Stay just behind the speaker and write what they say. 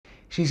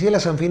Gisela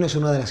Sanfino es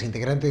una de las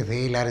integrantes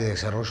del Área de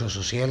Desarrollo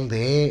Social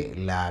de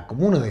la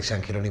Comuna de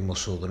San Jerónimo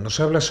Sur.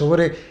 Nos habla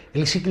sobre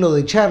el ciclo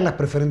de charlas,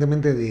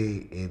 preferentemente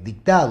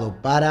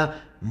dictado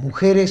para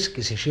mujeres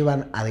que se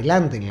llevan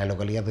adelante en la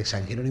localidad de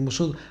San Jerónimo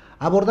Sur,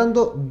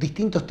 abordando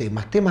distintos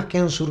temas que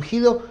han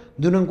surgido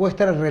de una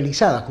encuesta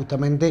realizada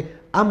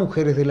justamente a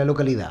mujeres de la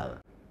localidad.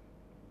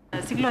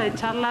 El ciclo de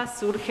charlas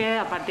surge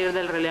a partir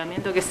del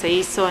relevamiento que se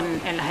hizo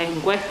en las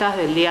encuestas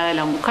del Día de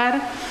la Mujer.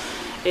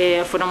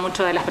 Fueron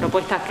muchas de las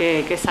propuestas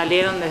que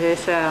salieron desde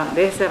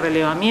ese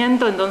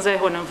relevamiento.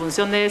 Entonces, bueno, en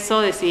función de eso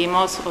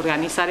decidimos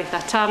organizar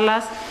estas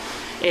charlas,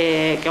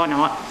 que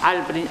bueno,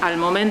 al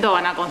momento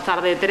van a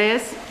constar de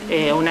 3,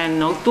 una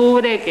en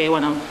octubre, que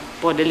bueno,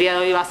 por el día de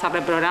hoy va a ser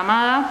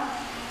reprogramada,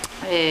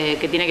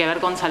 que tiene que ver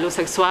con salud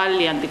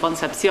sexual y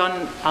anticoncepción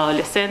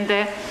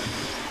adolescente.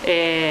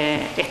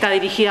 Está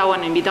dirigida,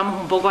 bueno, invitamos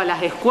un poco a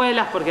las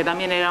escuelas, porque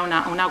también era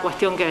una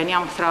cuestión que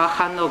veníamos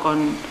trabajando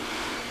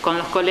con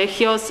los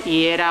colegios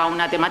y era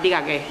una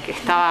temática que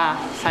estaba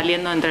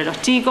saliendo entre los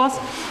chicos,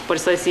 por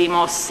eso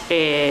decidimos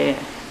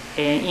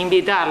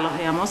invitarlos,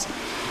 digamos.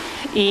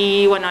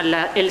 Y bueno,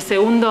 la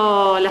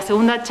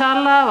segunda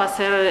charla va a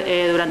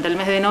ser durante el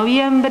mes de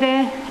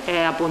noviembre,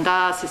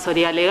 apuntada a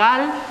asesoría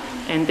legal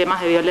en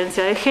temas de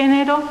violencia de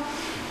género.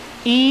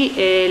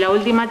 Y la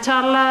última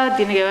charla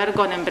tiene que ver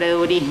con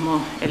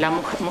emprendedurismo, las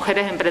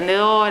mujeres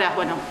emprendedoras,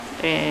 bueno,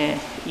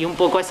 y un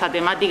poco esa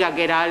temática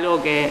que era algo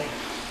que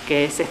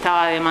se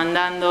estaba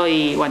demandando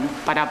y bueno,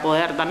 para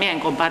poder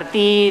también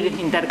compartir,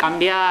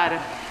 intercambiar.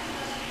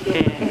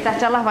 Estas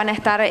charlas van a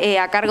estar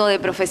a cargo de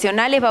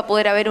profesionales, va a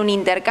poder haber un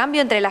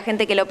intercambio entre la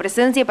gente que lo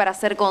presencie para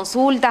hacer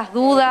consultas,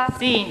 dudas.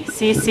 Sí,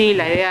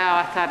 la idea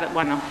va a estar,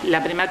 bueno,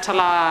 la primera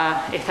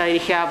charla está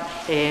dirigida,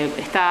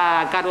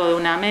 está a cargo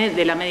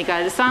de la médica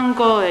del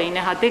Sanco, de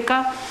Inés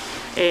Ateca,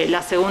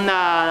 la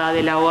segunda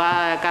de la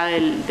abogada de acá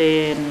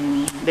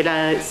de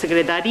la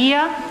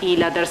Secretaría y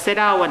la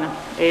tercera, bueno,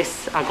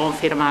 es a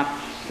confirmar.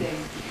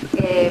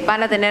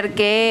 ¿Van a tener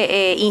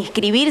que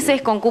inscribirse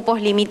con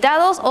cupos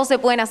limitados o se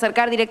pueden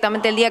acercar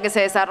directamente el día que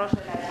se desarrolle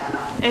la charla?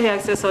 Es de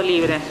acceso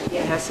libre,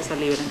 es de acceso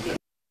libre.